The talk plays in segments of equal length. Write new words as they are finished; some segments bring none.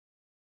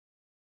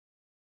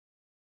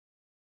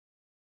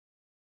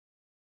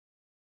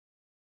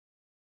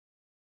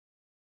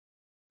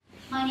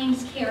My name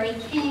is Kerrie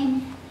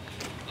King,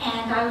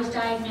 and I was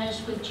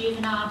diagnosed with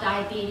juvenile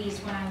diabetes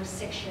when I was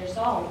 6 years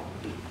old.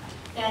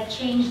 That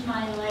changed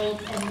my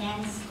life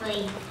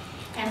immensely,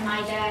 and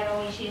my dad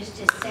always used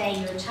to say,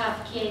 "You're a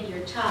tough kid,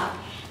 you're tough."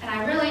 And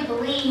I really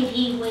believe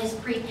he was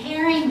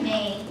preparing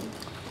me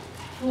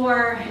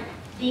for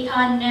the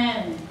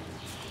unknown,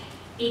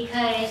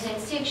 because at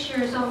 6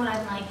 years old,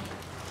 I'm like,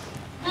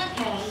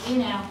 okay, you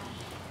know.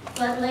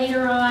 But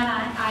later on,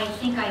 I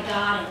think I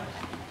got it.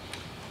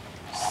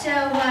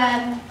 So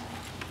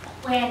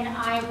when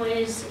I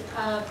was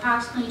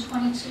approximately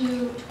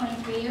 22,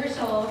 23 years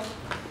old,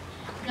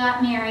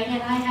 got married,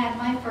 and I had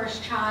my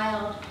first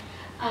child.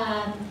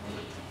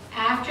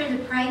 After the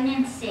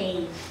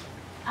pregnancy,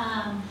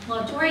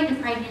 well, during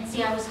the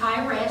pregnancy, I was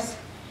high risk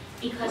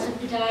because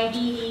of the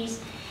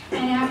diabetes.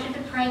 And after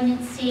the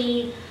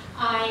pregnancy,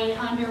 I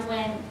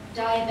underwent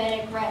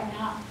diabetic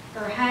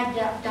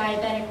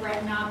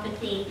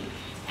retinopathy,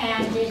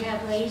 and did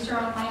have laser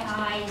on my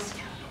eyes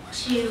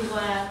to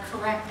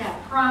correct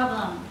that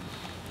problem.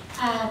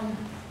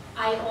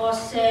 I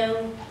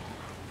also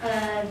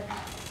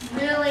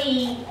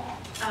really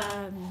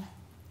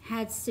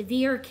had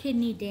severe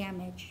kidney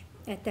damage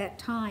at that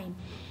time.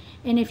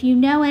 And if you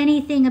know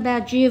anything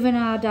about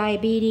juvenile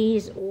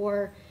diabetes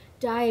or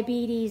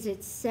diabetes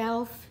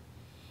itself,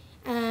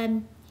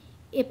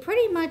 it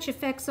pretty much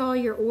affects all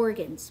your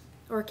organs,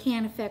 or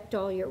can affect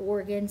all your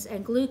organs,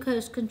 and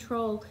glucose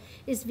control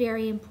is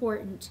very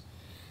important.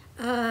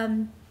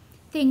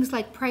 Things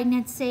like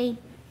pregnancy.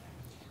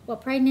 Well,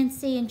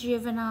 pregnancy and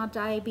juvenile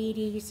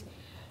diabetes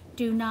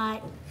do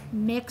not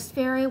mix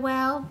very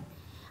well.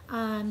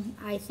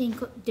 I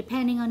think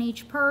depending on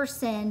each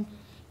person,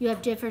 you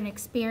have different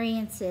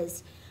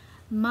experiences.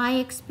 My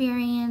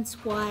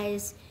experience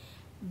was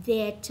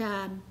that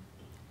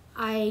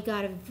I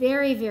got a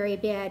very, very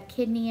bad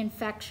kidney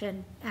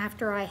infection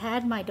after I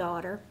had my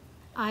daughter.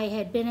 I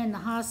had been in the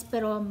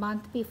hospital a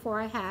month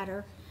before I had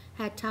her,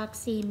 had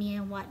toxemia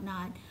and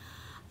whatnot.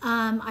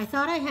 I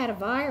thought I had a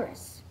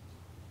virus,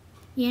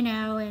 you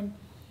know, and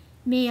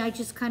I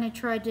just kind of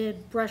tried to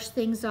brush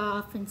things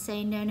off and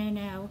say, no, no,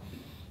 no,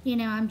 you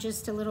know, I'm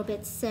just a little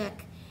bit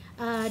sick.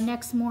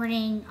 Next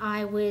morning,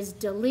 I was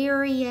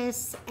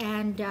delirious,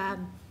 and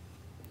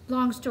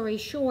long story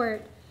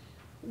short,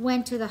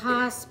 went to the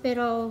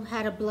hospital,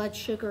 had a blood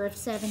sugar of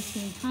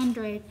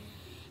 1700,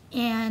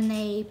 and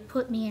they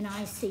put me in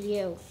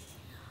ICU.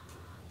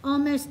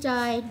 Almost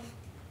died,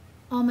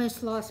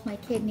 almost lost my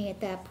kidney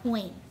at that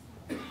point.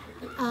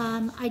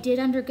 I did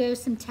undergo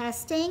some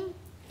testing,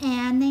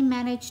 and they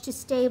managed to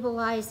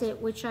stabilize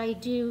it, which I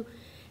do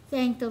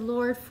thank the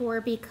Lord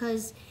for,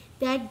 because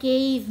that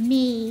gave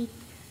me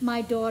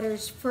my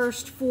daughter's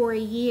first 4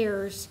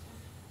 years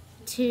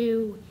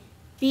to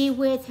be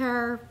with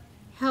her,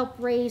 help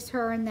raise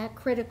her in that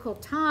critical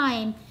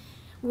time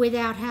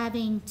without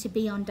having to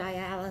be on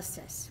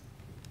dialysis.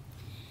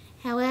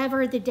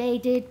 However, the day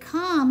did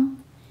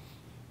come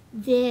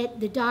that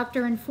the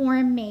doctor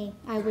informed me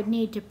I would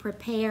need to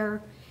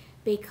prepare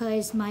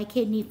because my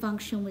kidney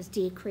function was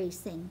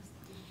decreasing.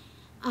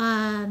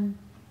 I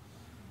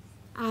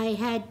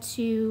had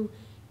to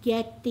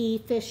get the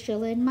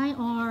fistula in my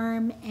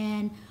arm,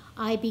 and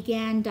I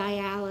began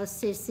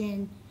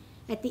dialysis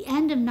at the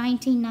end of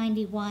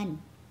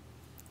 1991.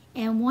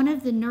 And one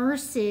of the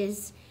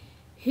nurses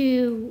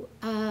who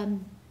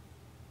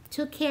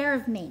took care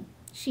of me,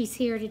 she's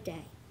here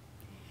today.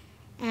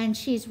 And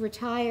she's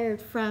retired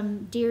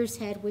from Deer's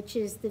Head, which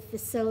is the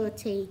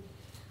facility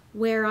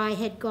where I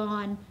had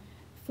gone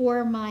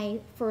for my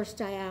first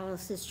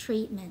dialysis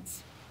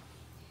treatments.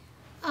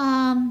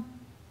 I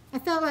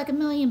felt like $1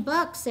 million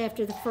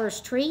after the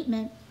first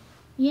treatment.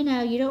 You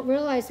know, you don't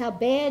realize how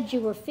bad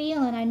you were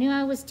feeling. I knew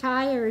I was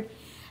tired.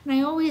 And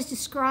I always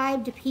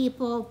describe to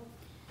people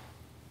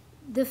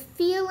the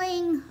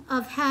feeling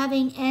of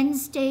having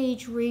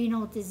end-stage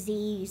renal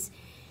disease.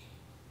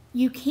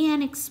 You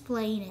can't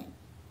explain it.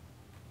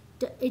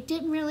 It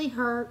didn't really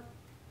hurt.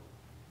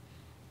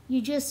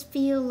 You just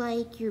feel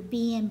like you're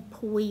being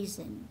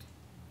poisoned.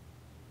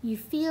 You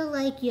feel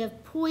like you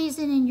have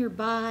poison in your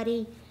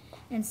body,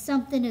 and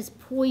something is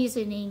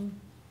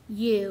poisoning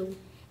you,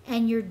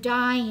 and you're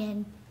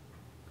dying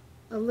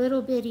a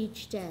little bit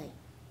each day.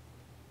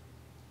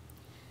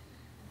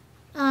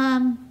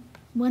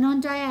 Went on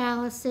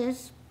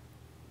dialysis.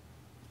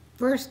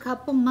 First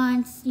couple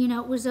months, you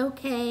know, it was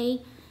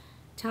okay.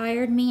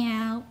 Tired me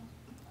out.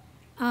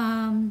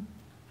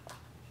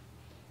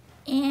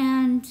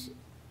 And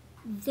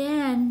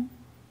then,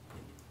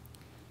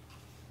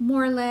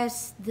 more or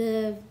less,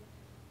 the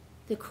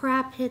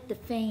crap hit the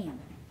fan,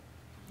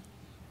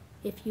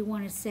 if you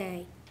want to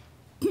say.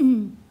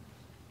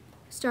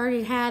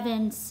 Started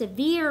having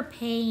severe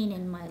pain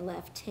in my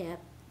left hip.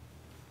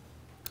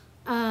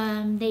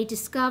 They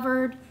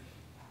discovered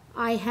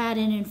I had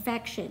an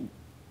infection.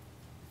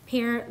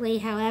 Apparently,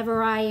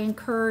 however I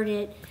incurred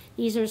it,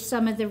 these are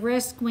some of the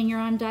risks when you're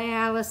on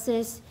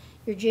dialysis.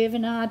 You're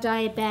juvenile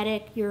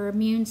diabetic, your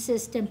immune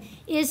system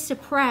is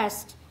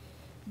suppressed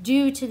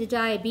due to the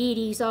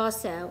diabetes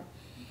also.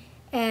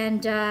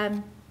 And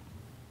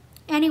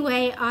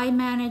Anyway, I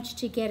managed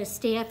to get a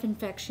staph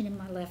infection in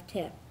my left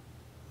hip.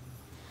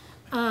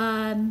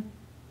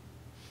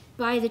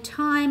 By the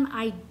time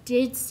I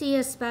did see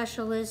a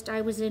specialist,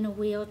 I was in a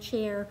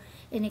wheelchair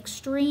in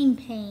extreme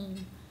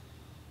pain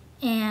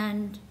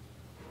and,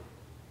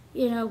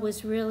 you know,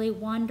 was really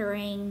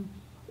wondering,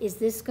 is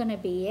this going to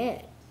be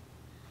it?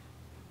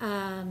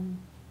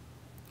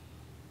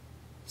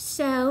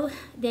 So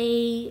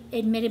they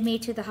admitted me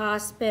to the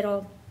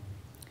hospital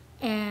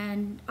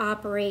and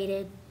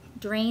operated,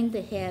 drained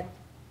the hip,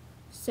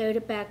 sewed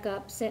it back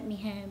up, sent me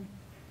home.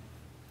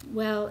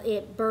 Well,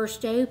 it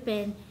burst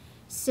open,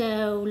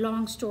 so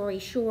long story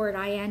short,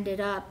 I ended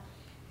up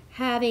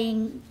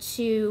having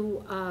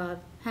to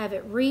have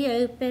it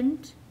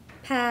reopened,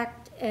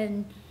 packed,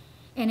 and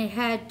it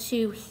had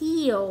to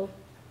heal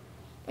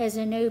as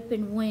an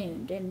open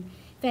wound. And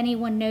if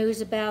anyone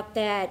knows about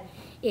that,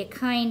 it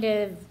kind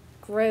of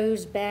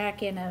grows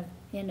back in a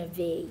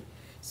V.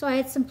 So I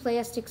had some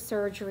plastic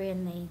surgery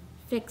and they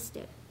fixed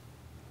it.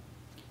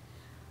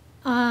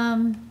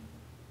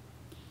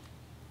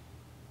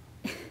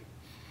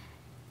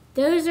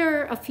 Those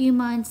are a few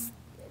months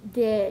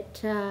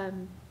that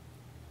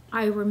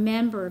I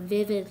remember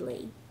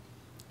vividly.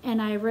 And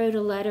I wrote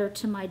a letter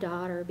to my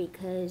daughter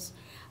because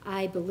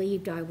I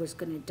believed I was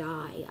going to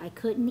die. I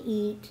couldn't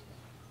eat,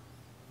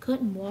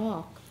 couldn't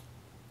walk.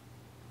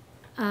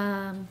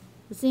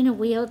 Was in a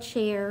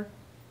wheelchair,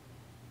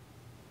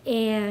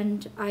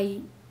 and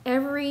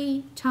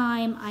every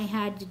time I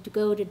had to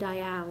go to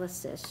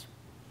dialysis,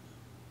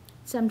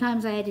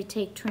 sometimes I had to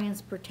take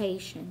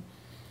transportation,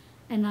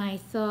 and I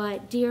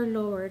thought, dear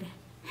Lord,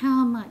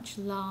 how much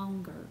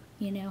longer?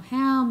 You know,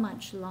 how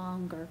much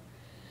longer?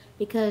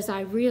 Because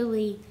I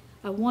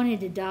wanted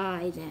to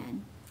die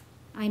then.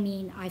 I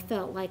mean, I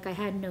felt like I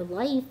had no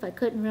life. I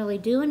couldn't really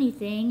do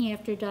anything.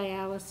 After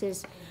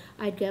dialysis,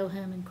 I'd go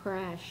home and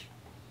crash.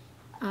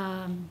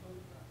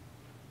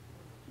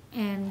 And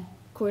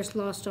of course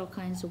lost all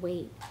kinds of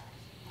weight.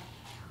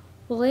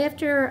 Well,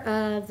 after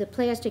the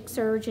plastic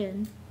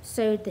surgeon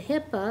sewed the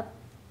hip up,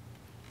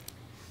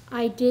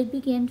 I did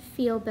begin to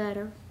feel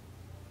better.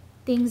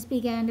 Things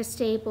began to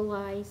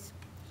stabilize.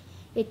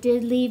 It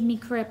did leave me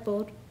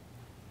crippled,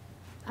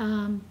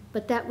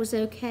 but that was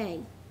okay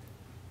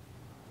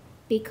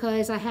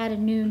because I had a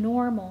new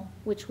normal,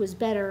 which was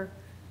better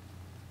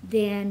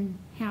than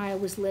how I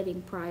was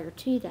living prior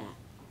to that.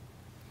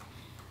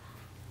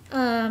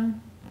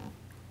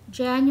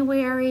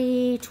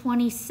 January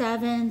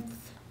 27th,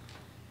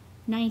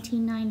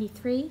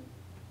 1993,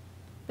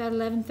 about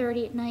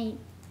 11:30 at night,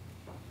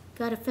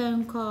 got a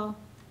phone call.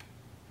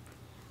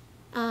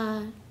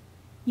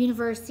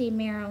 University of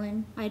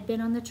Maryland, I'd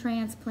been on the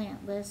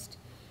transplant list,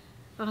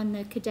 on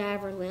the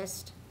cadaver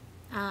list.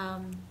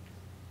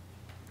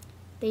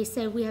 They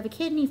said, we have a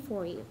kidney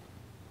for you.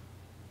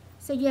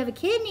 So you have a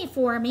kidney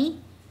for me?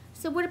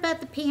 So what about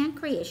the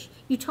pancreas?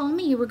 You told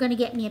me you were going to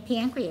get me a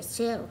pancreas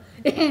too.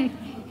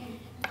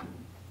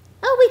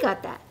 Oh, we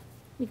got that.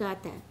 We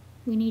got that.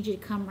 We need you to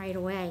come right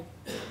away.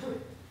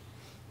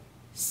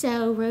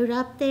 So rode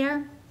up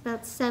there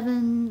about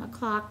 7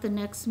 o'clock the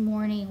next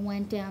morning,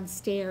 went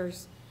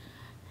downstairs,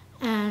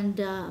 and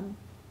it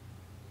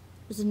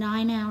was a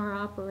 9-hour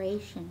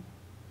operation.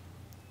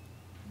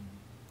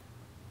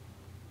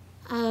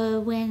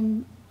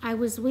 When I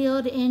was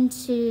wheeled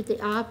into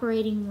the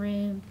operating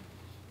room,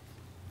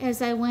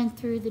 as I went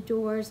through the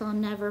doors, I'll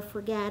never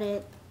forget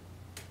it,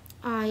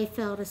 I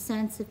felt a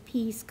sense of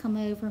peace come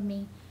over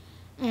me,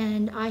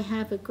 and I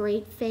have a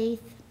great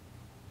faith.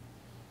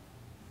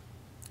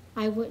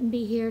 I wouldn't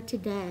be here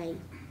today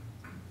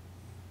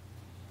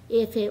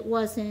if it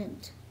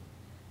wasn't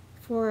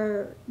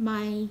for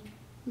my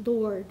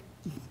Lord,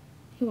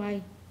 who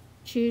I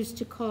choose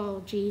to call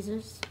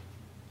Jesus,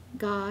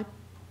 God,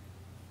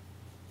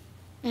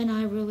 and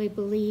I really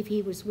believe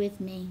he was with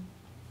me.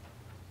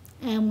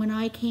 And when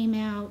I came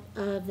out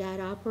of that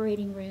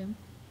operating room,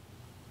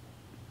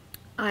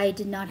 I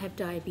did not have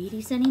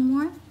diabetes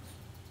anymore,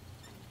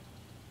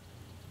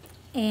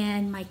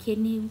 and my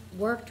kidney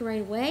worked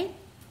right away.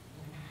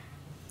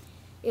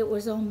 It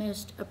was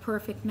almost a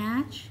perfect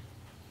match.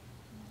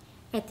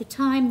 At the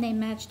time, they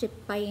matched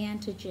it by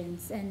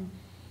antigens, and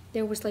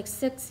there was like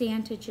 6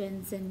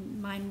 antigens,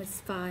 and mine was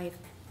 5.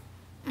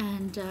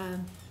 And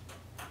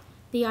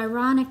the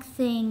ironic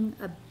thing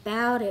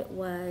about it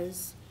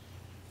was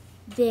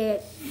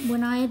that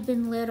when I had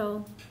been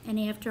little, and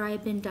after I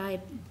had been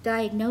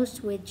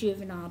diagnosed with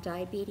juvenile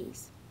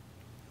diabetes,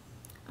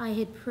 I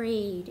had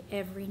prayed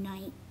every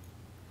night.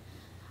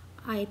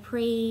 I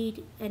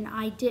prayed, and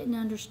I didn't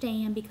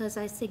understand, because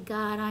I said,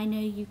 God, I know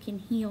you can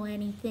heal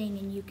anything,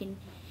 and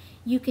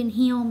you can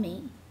heal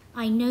me.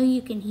 I know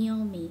you can heal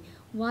me.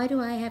 Why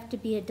do I have to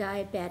be a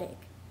diabetic?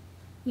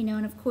 You know,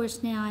 and of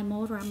course now I'm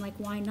older, I'm like,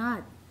 why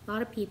not? A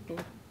lot of people,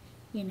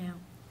 you know.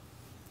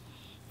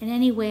 And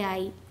anyway,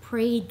 I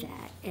prayed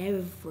that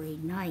every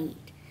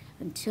night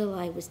until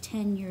I was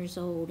 10 years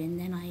old, and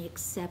then I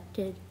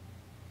accepted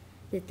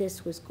that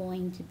this was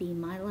going to be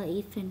my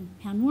life and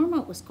how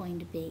normal it was going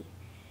to be.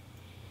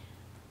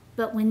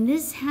 But when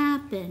this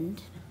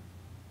happened,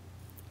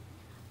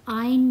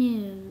 I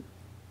knew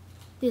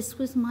this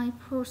was my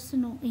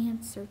personal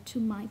answer to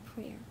my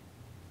prayer.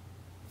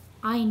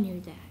 I knew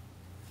that.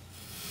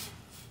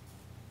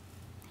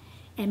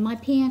 And my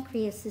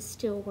pancreas is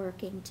still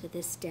working to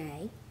this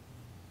day.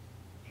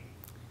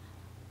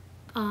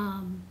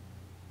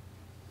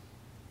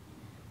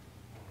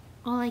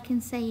 All I can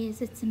say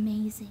is it's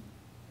amazing.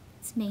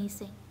 It's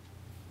amazing.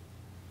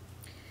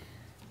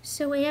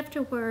 So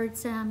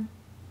afterwards, I'm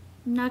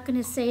not going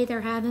to say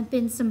there haven't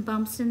been some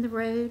bumps in the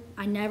road.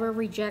 I never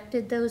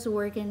rejected those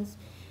organs.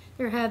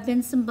 There have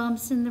been some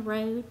bumps in the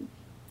road.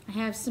 I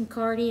have some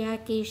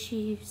cardiac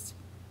issues.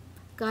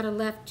 Got a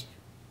left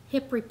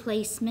hip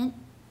replacement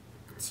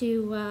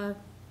to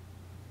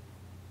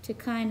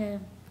kind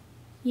of,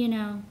 you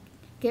know,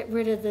 get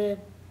rid of the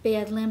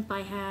bad limp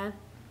I have.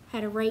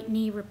 Had a right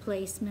knee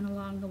replacement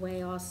along the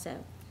way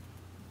also.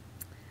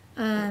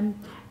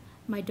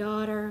 My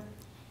daughter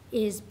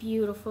is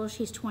beautiful.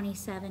 She's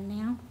 27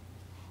 now.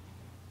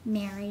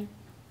 Married.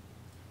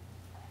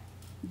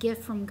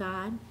 Gift from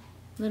God.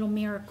 Little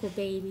miracle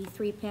baby,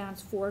 3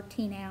 pounds,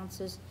 14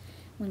 ounces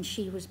when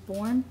she was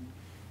born.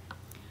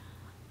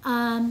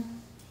 And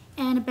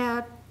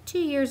about 2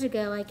 years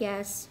ago, I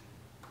guess,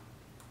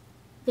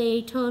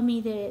 they told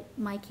me that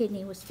my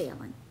kidney was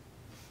failing.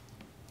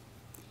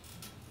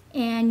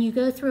 And you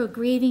go through a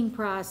grieving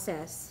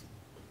process.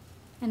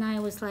 And I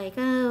was like,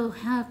 oh,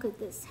 how could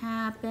this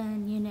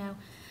happen, you know?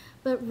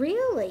 But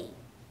really,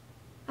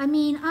 I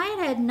mean, I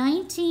had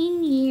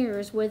 19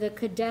 years with a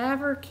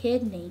cadaver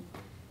kidney.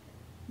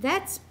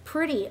 That's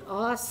pretty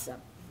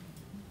awesome.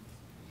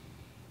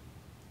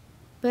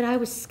 But I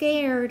was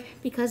scared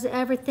because of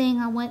everything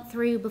I went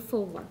through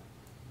before.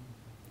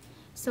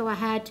 So I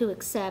had to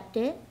accept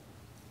it.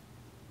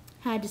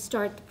 Had to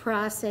start the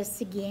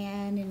process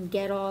again and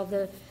get all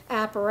the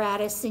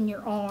apparatus in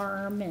your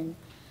arm and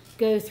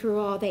go through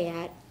all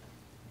that.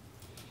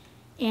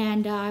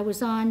 And I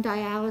was on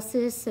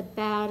dialysis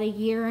about 1.5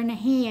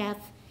 years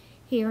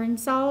here in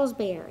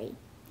Salisbury.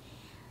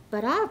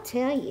 But I'll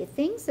tell you,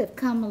 things have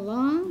come a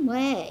long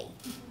way.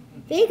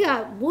 They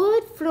got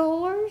wood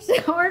floors,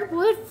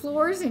 hardwood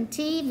floors and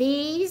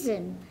TVs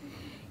and,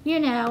 you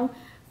know,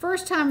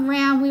 first time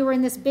around we were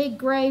in this big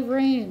gray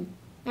room.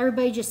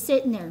 Everybody just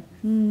sitting there.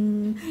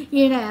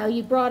 You know,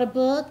 you brought a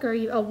book or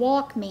a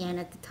Walkman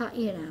at the top,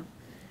 you know.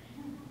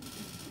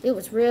 It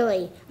was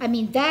really, I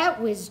mean,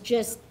 that was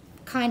just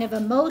kind of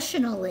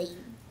emotionally,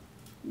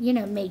 you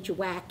know, made you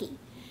wacky.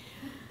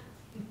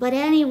 But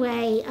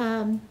anyway,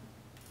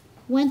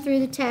 went through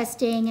the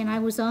testing and I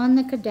was on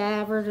the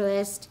cadaver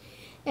list.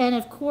 And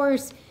of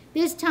course,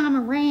 this time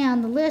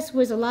around, the list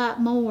was a lot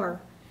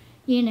more.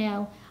 You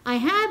know, I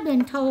have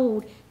been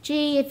told,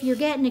 gee, if you're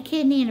getting a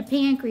kidney and a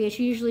pancreas,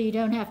 usually you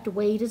don't have to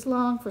wait as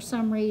long for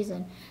some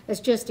reason. It's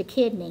just a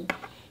kidney.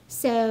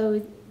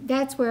 So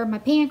that's where my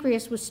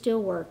pancreas was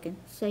still working.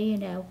 So, you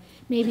know,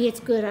 maybe it's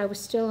good I was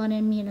still on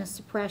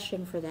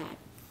immunosuppression for that.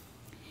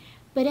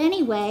 But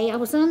anyway, I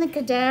was on the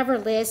cadaver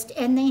list,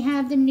 and they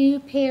have the new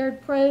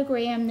paired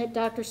program that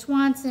Dr.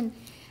 Swanson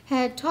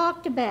had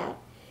talked about.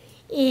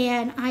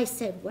 And I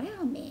said,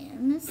 wow,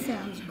 man, this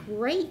sounds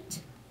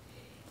great.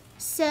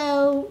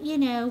 So, you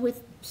know,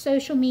 with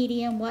social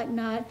media and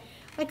whatnot,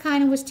 I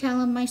kind of was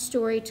telling my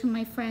story to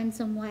my friends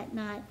and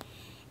whatnot.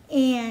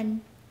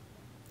 And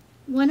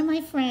one of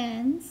my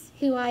friends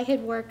who I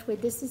had worked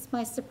with, this is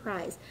my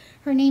surprise,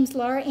 her name's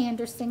Laura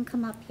Anderson,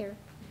 come up here.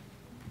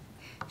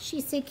 She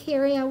said,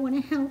 Kerrie, I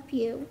want to help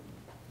you.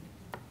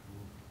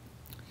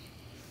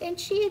 And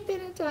she had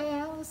been a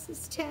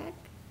dialysis tech.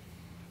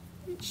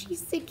 And she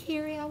said,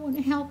 Kerrie, I want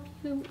to help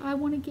you. I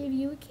want to give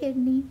you a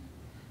kidney.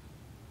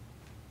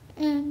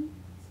 And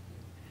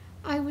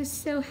I was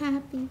so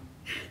happy.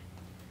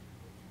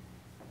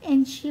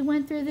 And she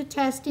went through the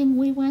testing.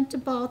 We went to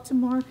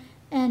Baltimore.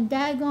 And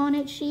daggone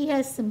it, she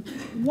has some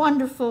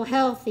wonderful,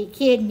 healthy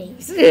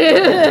kidneys.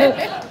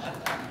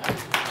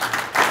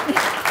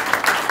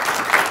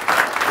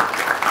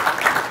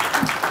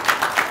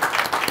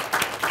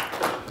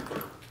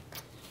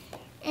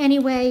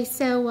 Anyway,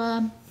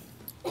 so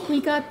we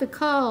got the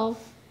call.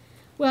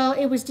 Well,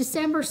 it was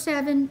December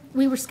 7.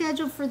 I was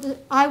scheduled for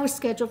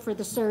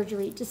the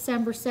surgery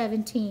December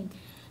 17,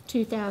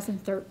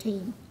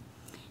 2013.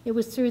 It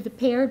was through the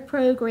paired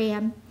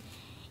program.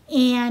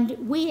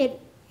 And we had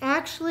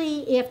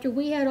actually, after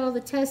we had all the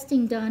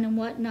testing done and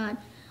whatnot,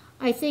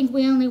 I think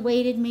we only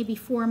waited maybe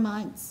 4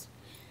 months.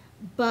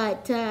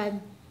 But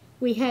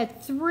we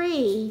had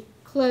 3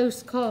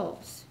 close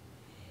calls.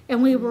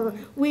 And we were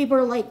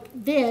like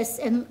this,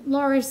 and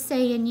Laura's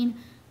saying, you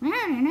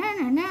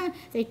know,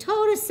 they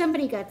told us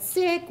somebody got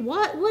sick.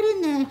 What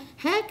in the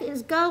heck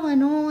is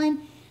going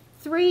on?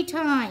 3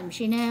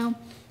 times, you know.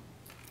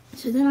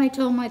 So then I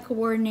told my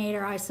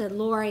coordinator, I said,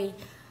 Lori,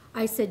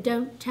 I said,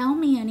 don't tell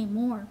me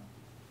anymore.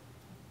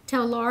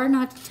 Tell Laura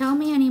not to tell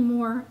me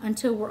anymore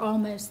until we're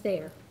almost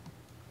there.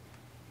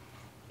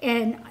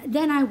 And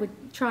then I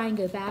would try and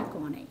go back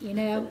on it, you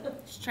know.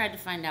 She tried to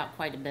find out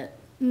quite a bit.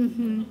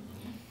 Mm-hmm.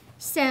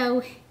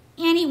 So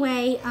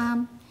anyway,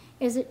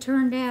 as it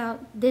turned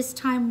out, this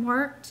time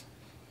worked.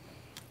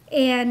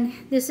 And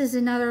this is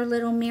another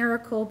little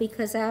miracle,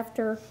 because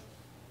after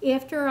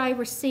I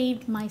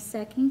received my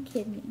second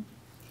kidney,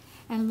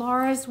 and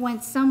Laura's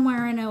went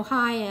somewhere in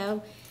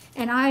Ohio,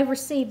 and I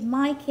received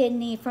my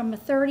kidney from a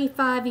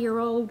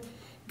 35-year-old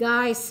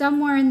guy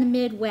somewhere in the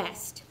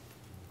Midwest.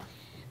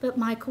 But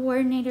my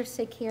coordinator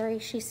said, Kerrie,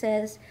 she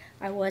says,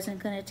 I wasn't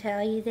going to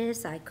tell you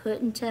this. I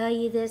couldn't tell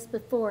you this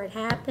before it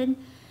happened.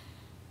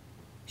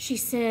 She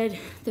said,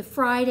 the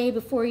Friday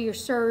before your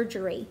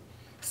surgery,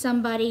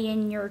 somebody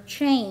in your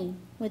chain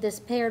with this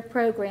paired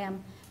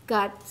program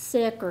got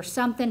sick or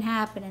something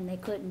happened and they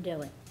couldn't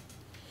do it.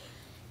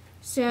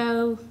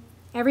 So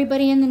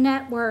everybody in the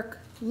network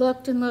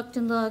looked and looked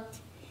and looked,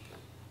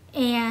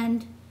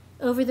 and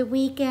over the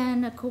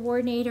weekend, a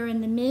coordinator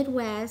in the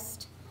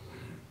Midwest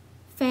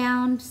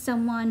found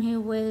someone who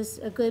was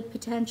a good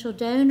potential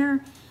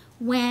donor,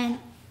 went,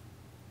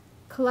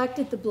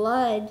 collected the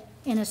blood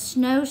in a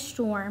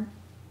snowstorm,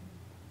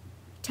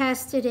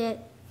 tested it.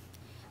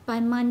 By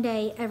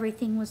Monday,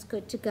 everything was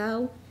good to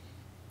go.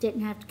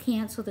 Didn't have to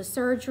cancel the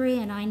surgery,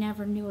 and I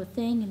never knew a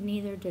thing, and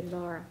neither did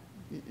Laura.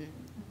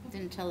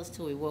 Didn't tell us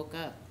till we woke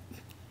up.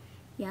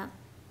 Yeah.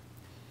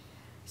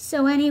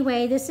 So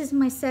anyway, this is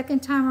my second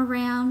time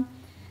around.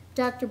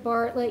 Dr.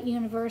 Bartlett,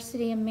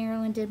 University of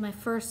Maryland, did my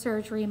first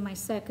surgery and my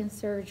second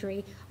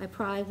surgery. I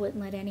probably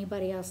wouldn't let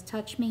anybody else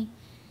touch me.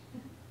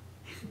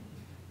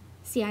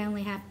 See, I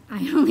only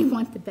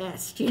want the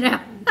best, you know.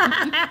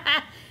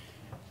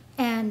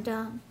 And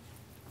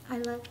I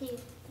love you.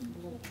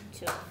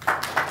 Too.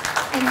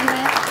 And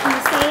you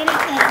say it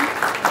again.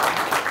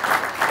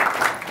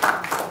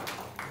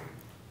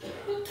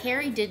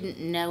 Kerrie didn't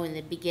know in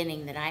the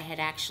beginning that I had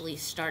actually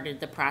started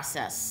the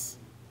process.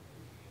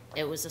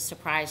 It was a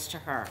surprise to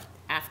her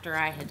after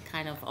I had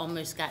kind of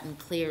almost gotten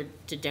cleared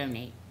to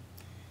donate.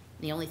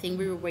 The only thing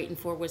we were waiting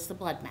for was the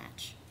blood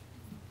match.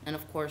 And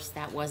of course,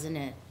 that wasn't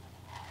it.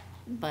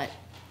 But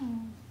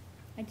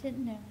I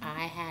didn't know.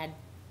 I had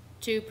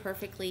 2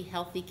 perfectly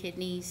healthy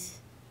kidneys,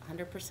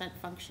 100%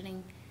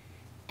 functioning,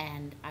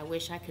 and I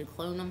wish I could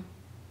clone them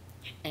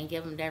and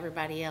give them to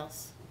everybody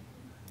else.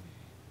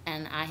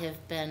 And I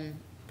have been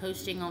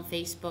posting on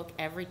Facebook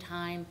every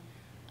time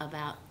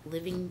about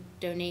living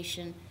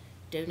donation.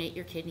 Donate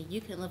your kidney. You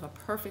can live a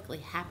perfectly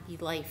happy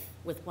life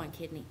with 1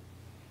 kidney.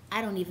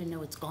 I don't even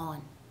know it's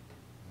gone.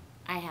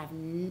 I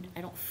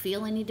don't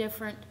feel any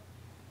different.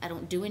 I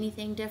don't do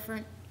anything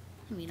different.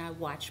 I mean, I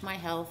watch my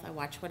health. I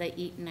watch what I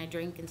eat and I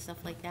drink and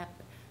stuff like that.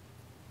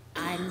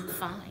 But I'm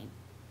fine.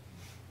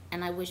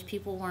 And I wish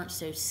people weren't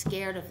so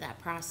scared of that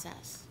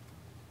process.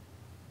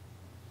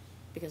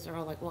 Because they're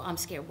all like, well, I'm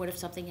scared. What if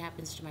something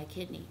happens to my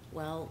kidney?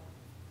 Well,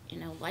 you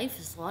know, life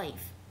is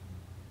life.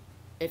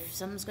 If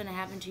something's going to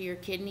happen to your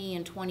kidney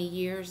in 20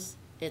 years,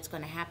 it's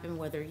going to happen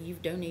whether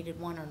you've donated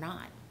one or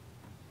not.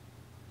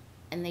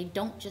 And they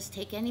don't just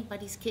take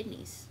anybody's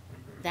kidneys.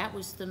 That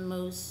was the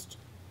most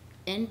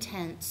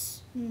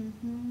intense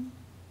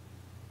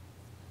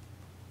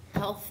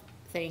health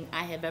thing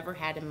I have ever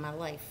had in my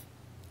life.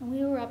 And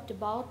we were up to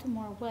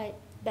Baltimore,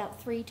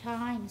 about 3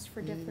 times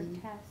for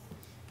different tests.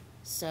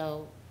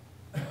 So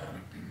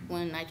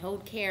when I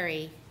told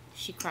Kerrie,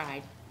 she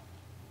cried.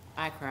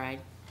 I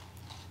cried.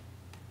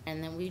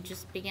 And then we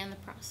just began the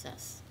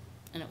process.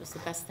 And it was the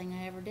best thing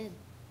I ever did.